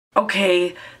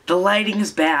Okay, the lighting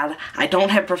is bad. I don't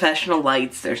have professional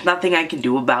lights. There's nothing I can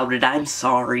do about it. I'm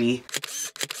sorry.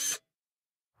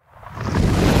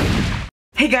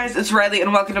 Hey guys, it's Riley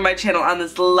and welcome to my channel on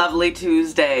this lovely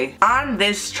Tuesday. On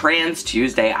this Trans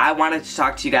Tuesday, I wanted to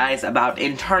talk to you guys about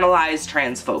internalized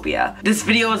transphobia. This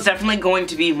video is definitely going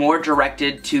to be more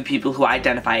directed to people who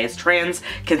identify as trans,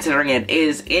 considering it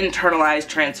is internalized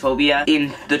transphobia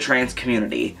in the trans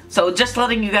community. So just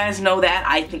letting you guys know that,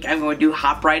 I think I'm going to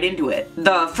hop right into it.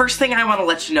 The first thing I want to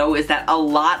let you know is that a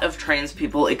lot of trans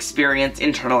people experience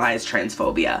internalized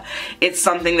transphobia. It's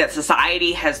something that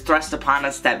society has thrust upon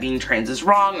us that being trans is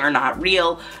wrong or not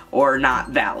real or not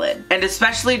valid. And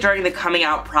especially during the coming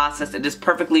out process, it is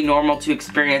perfectly normal to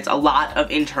experience a lot of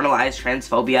internalized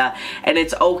transphobia, and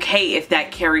it's okay if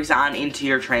that carries on into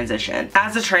your transition.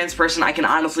 As a trans person, I can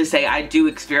honestly say I do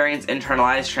experience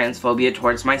internalized transphobia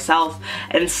towards myself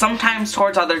and sometimes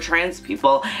towards other trans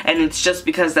people, and it's just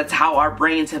because that's how our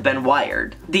brains have been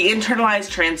wired. The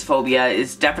internalized transphobia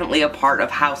is definitely a part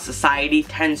of how society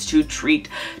tends to treat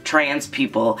trans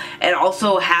people, and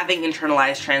also having internalized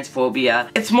transphobia,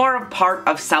 it's more a part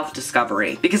of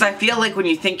self-discovery. Because I feel like when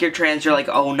you think you're trans, you're like,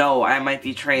 oh no, I might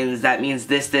be trans, that means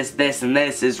this, and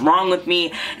this is wrong with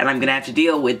me, and I'm gonna have to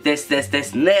deal with this,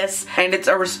 and this, and it's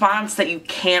a response that you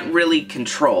can't really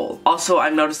control. Also,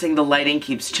 I'm noticing the lighting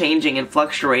keeps changing and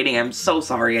fluctuating. I'm so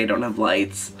sorry I don't have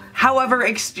lights. However,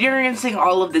 experiencing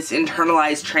all of this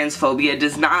internalized transphobia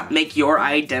does not make your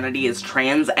identity as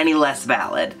trans any less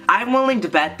valid. I'm willing to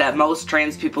bet that most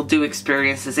trans people do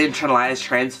experience this internalized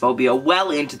transphobia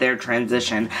well into their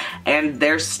transition, and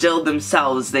they're still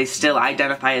themselves, they still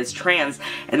identify as trans,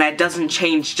 and that doesn't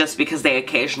change just because they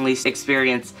occasionally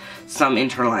experience some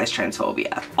internalized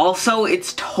transphobia. Also,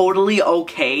 it's totally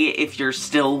okay if you're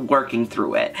still working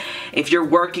through it. If you're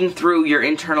working through your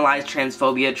internalized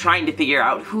transphobia, trying to figure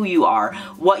out who you are,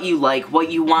 what you like, what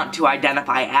you want to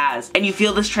identify as, and you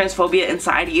feel this transphobia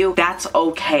inside of you, that's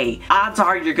okay. Odds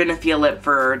are you're gonna feel it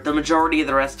for the majority of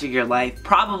the rest of your life.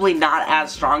 Probably not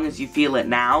as strong as you feel it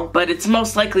now, but it's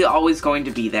most likely always going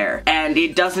to be there. And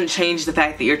it doesn't change the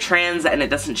fact that you're trans, and it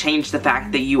doesn't change the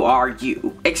fact that you are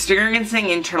you. Experiencing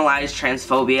internalized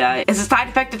transphobia is a side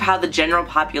effect of how the general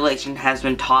population has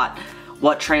been taught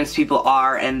what trans people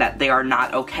are, and that they are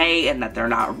not okay, and that they're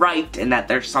not right, and that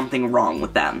there's something wrong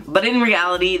with them. But in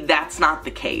reality, that's not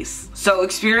the case. So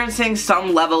experiencing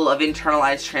some level of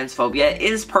internalized transphobia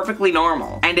is perfectly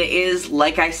normal. And it is,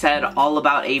 like I said, all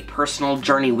about a personal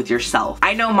journey with yourself.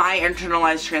 I know my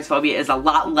internalized transphobia is a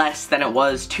lot less than it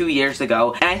was 2 years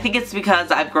ago, and I think it's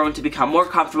because I've grown to become more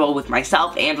comfortable with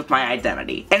myself and with my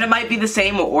identity. And it might be the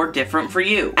same or different for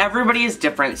you. Everybody is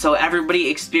different, so everybody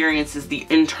experiences the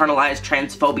internalized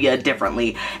transphobia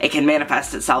differently. It can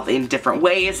manifest itself in different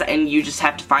ways, and you just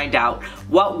have to find out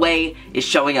what way is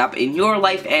showing up in your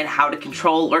life and how to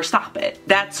control or stop it.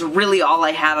 That's really all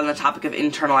I had on the topic of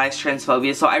internalized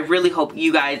transphobia, so I really hope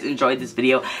you guys enjoyed this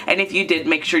video, and if you did,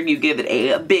 make sure you give it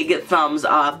a big thumbs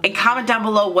up, and comment down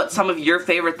below what some of your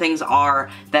favorite things are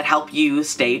that help you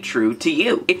stay true to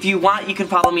you. If you want, you can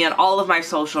follow me on all of my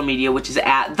social media, which is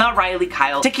at The Riley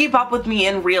Kyle. To keep up with me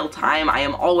in real time, I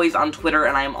am always on Twitter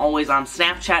and I am always on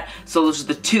Snapchat, so those are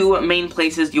the two main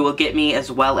places you will get me,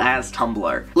 as well as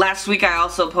Tumblr. Last week I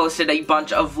also posted a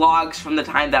bunch of vlogs from the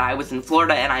time that I was in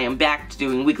Florida, and I am back to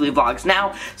doing weekly vlogs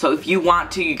now, so if you want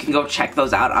to, you can go check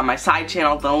those out on my side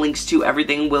channel. The links to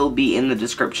everything will be in the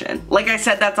description. Like I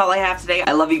said, that's all I have today.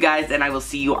 I love you guys, and I will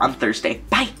see you on Thursday.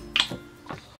 Bye!